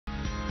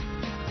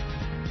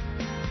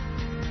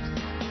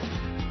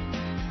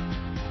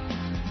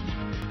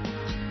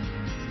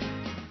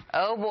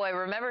Oh boy,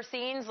 remember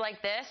scenes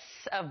like this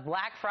of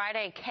Black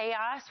Friday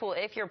chaos? Well,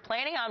 if you're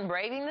planning on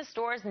braving the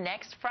stores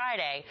next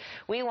Friday,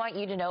 we want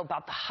you to know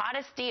about the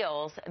hottest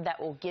deals that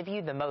will give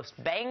you the most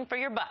bang for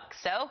your buck.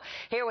 So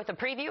here with a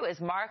preview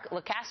is Mark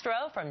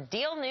LoCastro from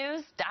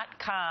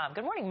DealNews.com.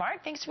 Good morning,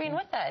 Mark. Thanks for being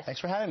with us.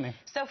 Thanks for having me.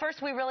 So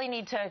first, we really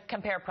need to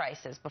compare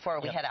prices before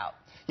we head out.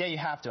 Yeah, you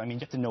have to. I mean, you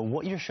have to know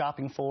what you're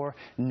shopping for,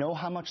 know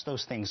how much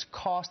those things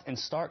cost, and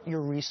start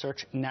your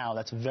research now.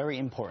 That's very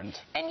important.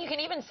 And you can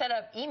even set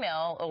up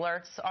email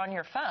alerts on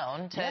your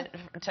phone to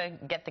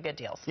get the good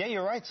deals. Yeah,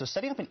 you're right. So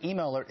setting up an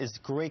email alert is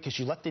great because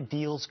you let the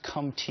deals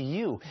come to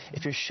you.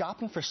 If you're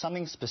shopping for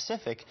something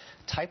specific,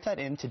 type that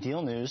into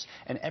Deal News,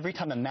 and every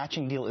time a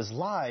matching deal is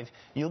live,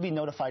 you'll be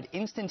notified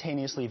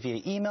instantaneously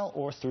via email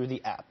or through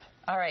the app.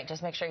 All right,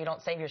 just make sure you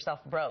don't save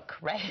yourself broke,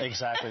 right?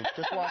 Exactly.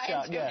 Just watch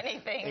out. Yeah,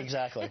 anything.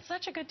 Exactly. It's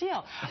such a good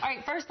deal. All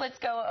right, first let's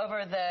go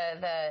over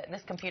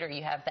this computer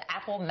you have, the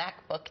Apple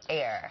MacBook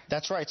Air.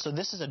 That's right. So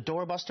this is a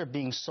doorbuster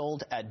being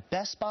sold at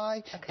Best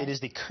Buy. Okay. It is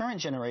the current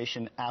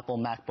generation Apple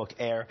MacBook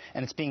Air,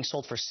 and it's being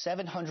sold for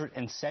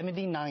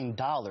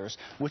 $779,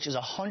 which is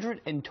a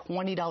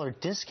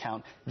 $120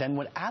 discount than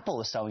what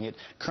Apple is selling it,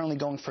 currently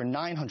going for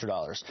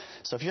 $900.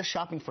 So if you're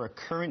shopping for a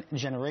current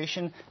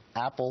generation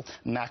Apple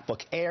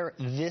MacBook Air,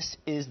 this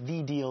is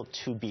the deal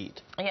to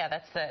beat. Yeah,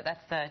 that's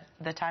the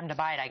time to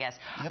buy it, I guess.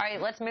 Yep. All right,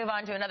 let's move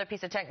on to another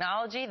piece of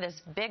technology,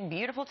 this big,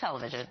 beautiful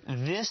television.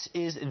 This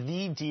is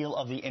the deal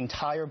of the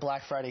entire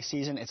Black Friday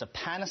season. It's a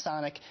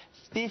Panasonic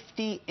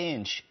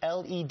 50-inch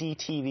LED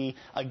TV,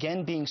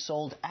 again being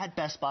sold at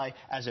Best Buy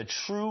as a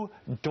true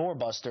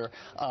doorbuster.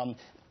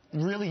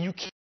 Really, you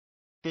can't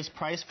this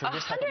price for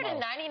this type of model.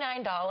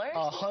 $199?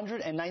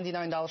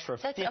 $199 for a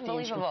 50-inch. That's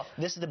unbelievable.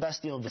 This is the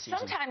best deal of the season.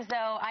 Sometimes,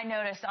 though, I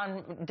notice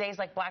on days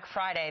like Black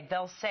Friday,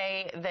 they'll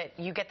say that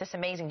you get this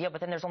amazing deal,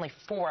 but then there's only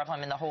 4 of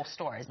them in the whole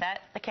store. Is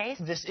that the case?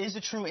 This is a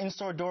true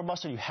in-store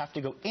doorbuster. You have to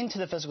go into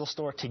the physical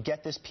store to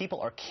get this. People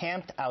are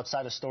camped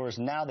outside of stores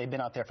now. They've been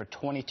out there for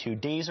 22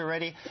 days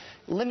already.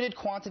 Limited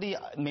quantity,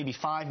 maybe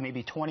 5,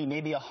 maybe 20,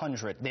 maybe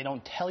 100. They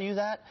don't tell you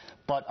that,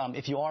 but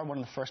if you are one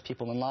of the first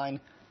people in line,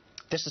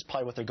 this is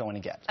probably what they're going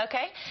to get.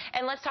 Okay,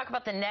 and let's talk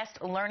about the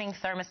Nest Learning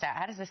Thermostat.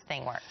 How does this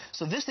thing work?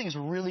 So this thing is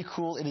really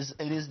cool.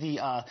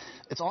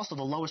 It's also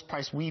the lowest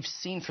price we've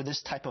seen for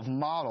this type of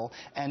model,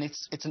 and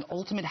it's an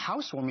ultimate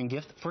housewarming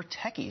gift for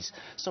techies.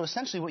 So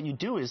essentially what you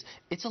do is,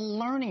 it's a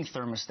learning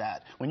thermostat.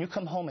 When you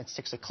come home at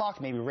 6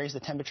 o'clock, maybe raise the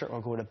temperature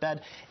or go to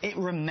bed, it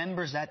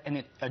remembers that and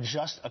it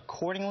adjusts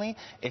accordingly.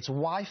 It's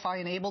Wi-Fi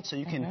enabled, so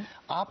you can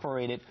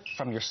operate it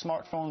from your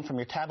smartphone, from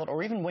your tablet,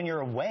 or even when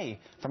you're away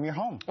from your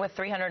home. With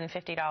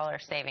 $350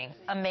 saving.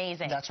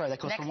 Amazing. That's right.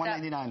 That goes for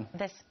 $199.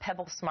 This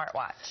Pebble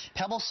smartwatch.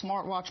 Pebble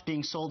smartwatch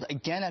being sold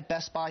again at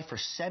Best Buy for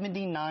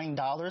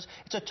 $79.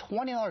 It's a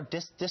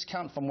 $20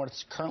 discount from what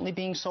it's currently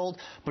being sold,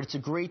 but it's a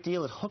great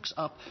deal. It hooks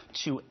up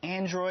to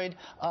Android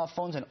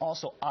phones and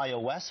also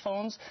iOS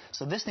phones.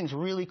 So this thing's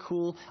really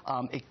cool.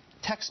 It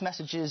text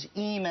messages,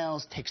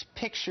 emails, takes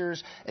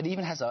pictures. It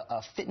even has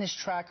a fitness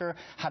tracker.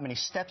 How many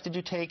steps did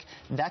you take?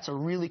 That's a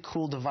really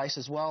cool device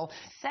as well.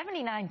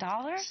 $79?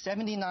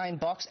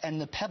 $79, and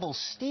the Pebble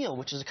Steel,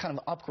 which is a kind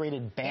of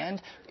upgraded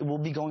band, it will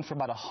be going for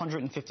about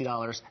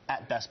 $150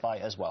 at Best Buy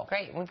as well.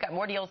 Great. We've got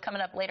more deals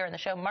coming up later in the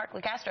show. Mark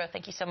LoCastro,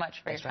 thank you so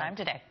much for your time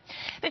today.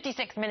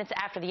 56 minutes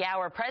after the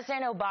hour,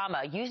 President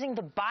Obama using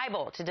the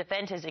Bible to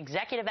defend his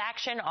executive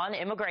action on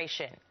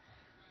immigration.